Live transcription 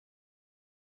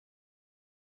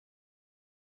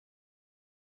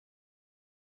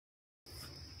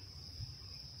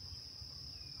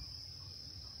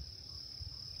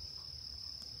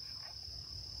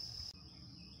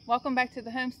Welcome back to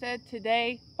the homestead.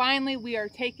 Today, finally, we are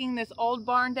taking this old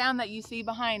barn down that you see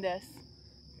behind us.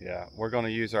 Yeah, we're going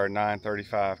to use our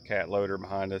 935 cat loader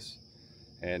behind us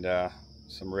and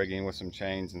some rigging with some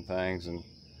chains and things, and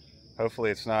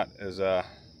hopefully it's not as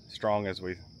strong as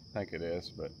we think it is,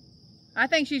 but I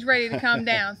think she's ready to come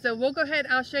down. So we'll go ahead,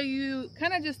 I'll show you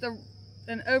kind of just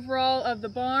an overall of the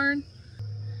barn.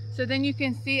 So then you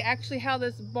can see actually how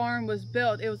this barn was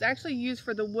built. It was actually used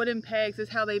for the wooden pegs is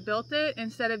how they built it,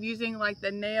 instead of using like the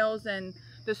nails and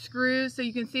the screws. So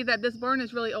you can see that this barn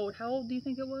is really old. How old do you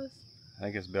think it was? I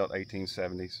think it's built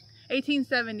 1870s.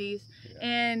 1870s. Yeah.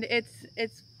 And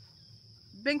it's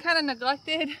been kind of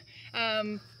neglected.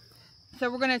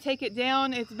 So we're going to take it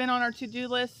down. It's been on our to-do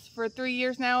list for 3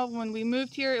 years now. When we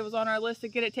moved here, it was on our list to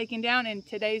get it taken down, and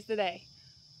today's the day.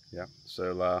 Yeah,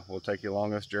 so we'll take you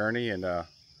along this journey, and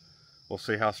we'll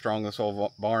see how strong this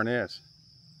old barn is.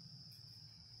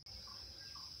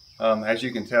 As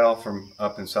you can tell from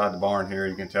up inside the barn here,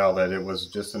 you can tell that it was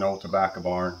just an old tobacco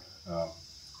barn.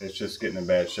 It's just getting in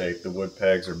bad shape. The wood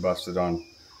pegs are busted on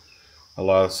a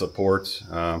lot of supports.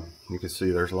 You can see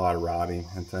there's a lot of rotting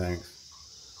and things.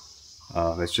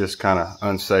 It's just kind of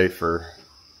unsafe for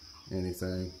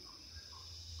anything.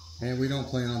 And we don't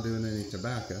plan on doing any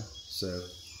tobacco, so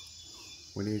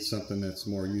we need something that's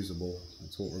more usable.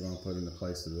 That's what we're going to put in the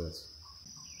place of this.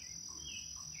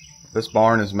 This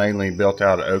barn is mainly built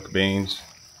out of oak beams.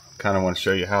 Kind of want to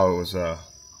show you how it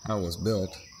was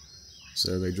built.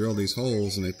 So they drill these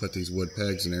holes and they put these wood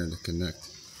pegs in there to connect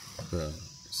the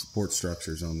support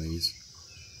structures on these.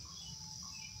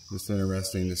 It's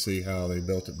interesting to see how they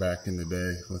built it back in the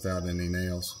day without any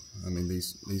nails. I mean,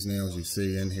 these nails you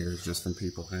see in here is just from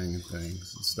people hanging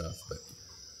things and stuff, but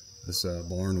this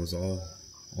barn was all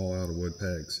out of wood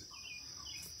pegs.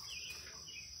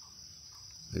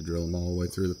 They drill them all the way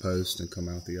through the post and come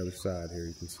out the other side here,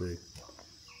 you can see.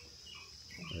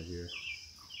 Right here.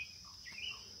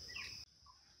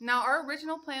 Now, our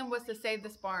original plan was to save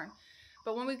this barn,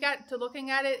 but when we got to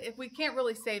looking at it, if we can't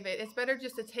really save it, it's better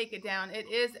just to take it down.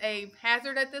 It is a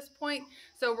hazard at this point,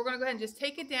 so we're going to go ahead and just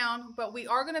take it down, but we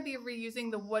are going to be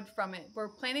reusing the wood from it. We're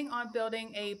planning on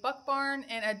building a buck barn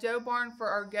and a doe barn for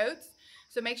our goats,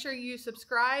 so make sure you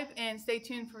subscribe and stay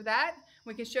tuned for that.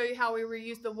 We can show you how we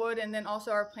reuse the wood and then also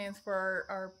our plans for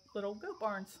our little goat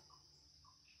barns.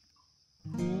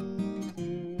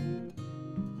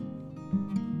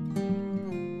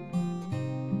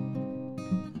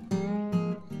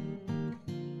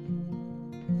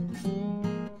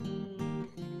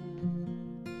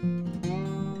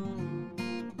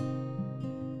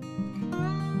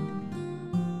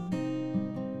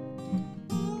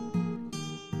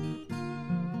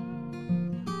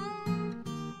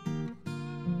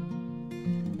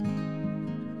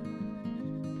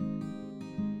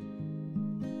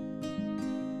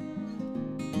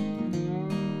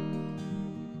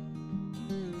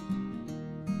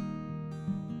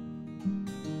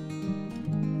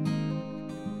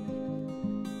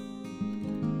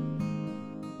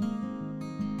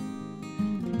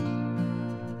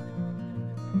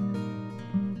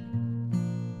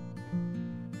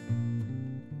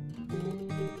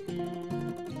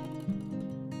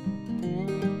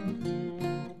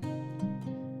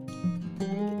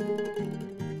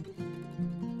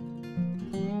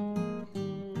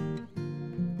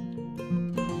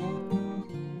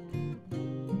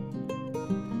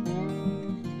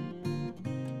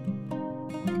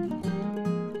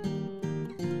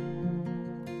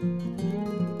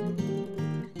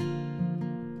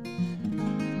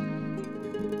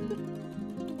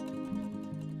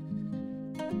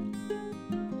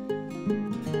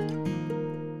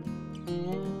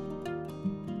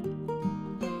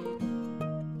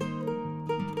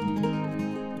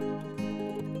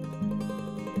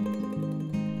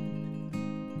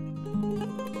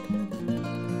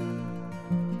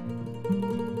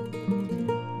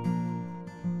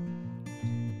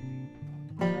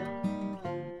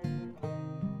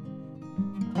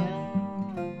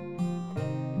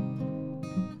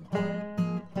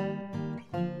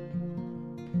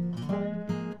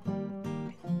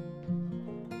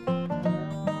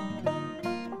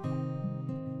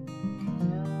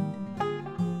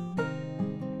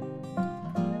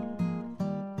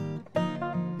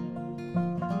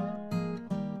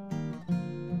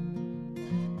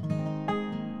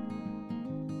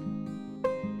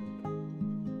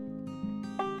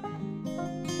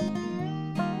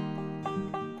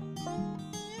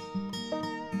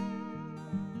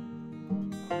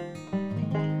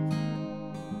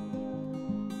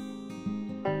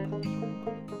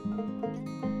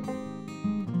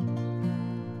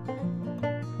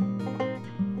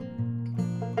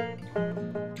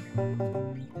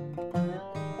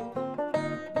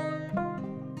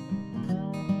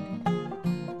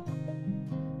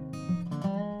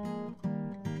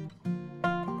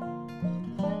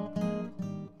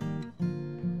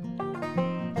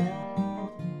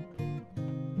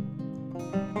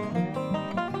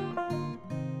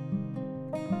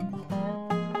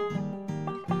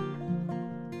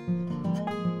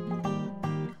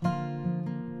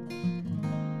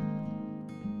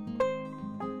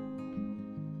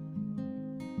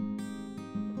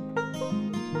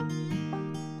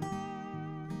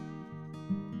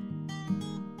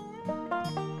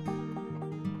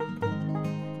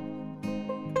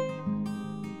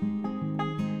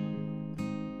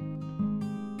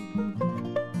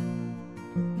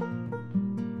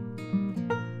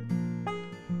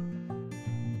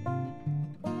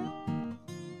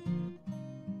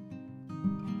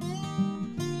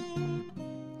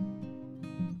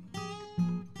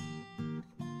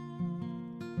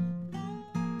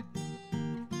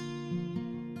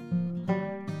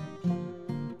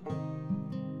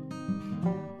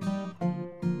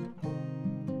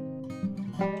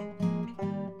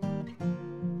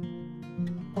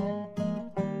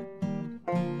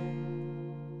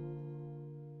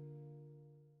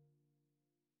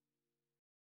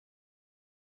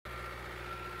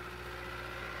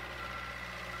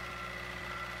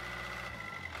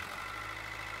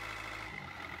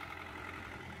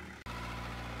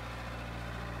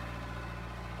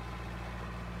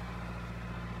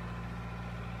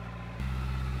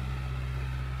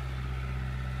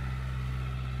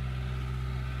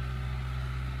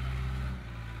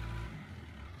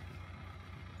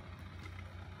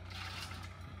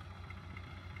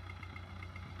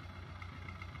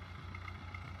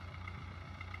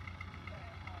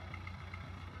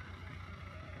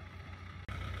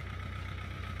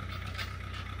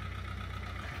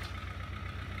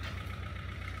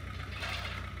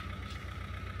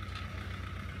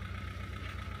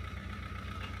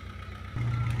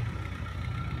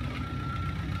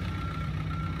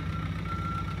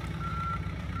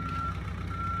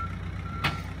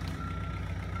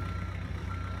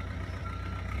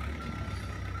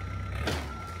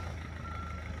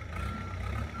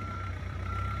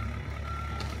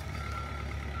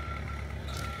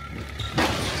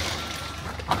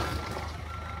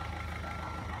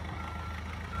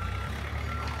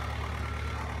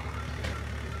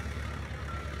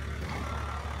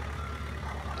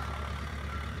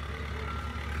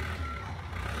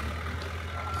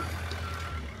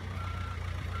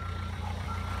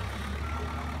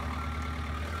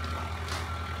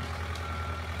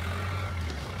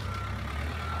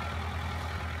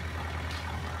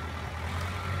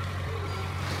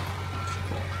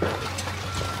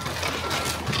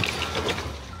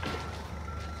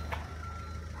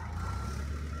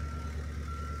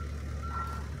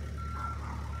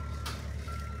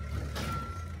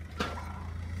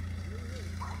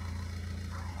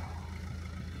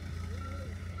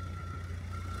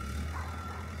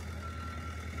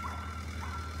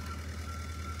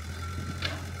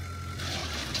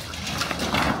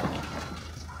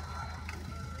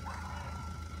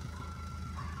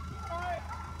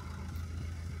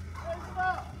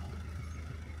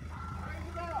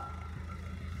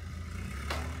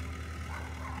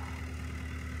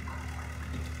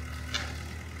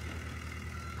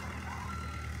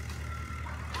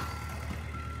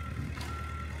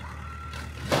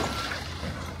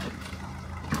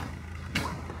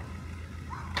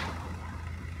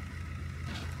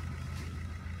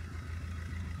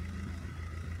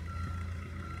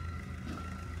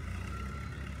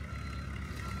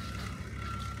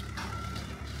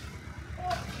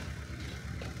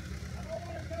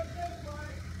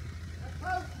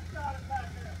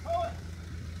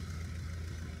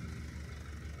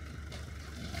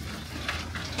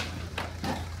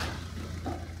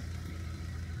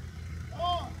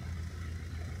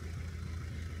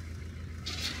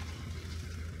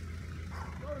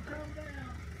 Come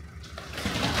down.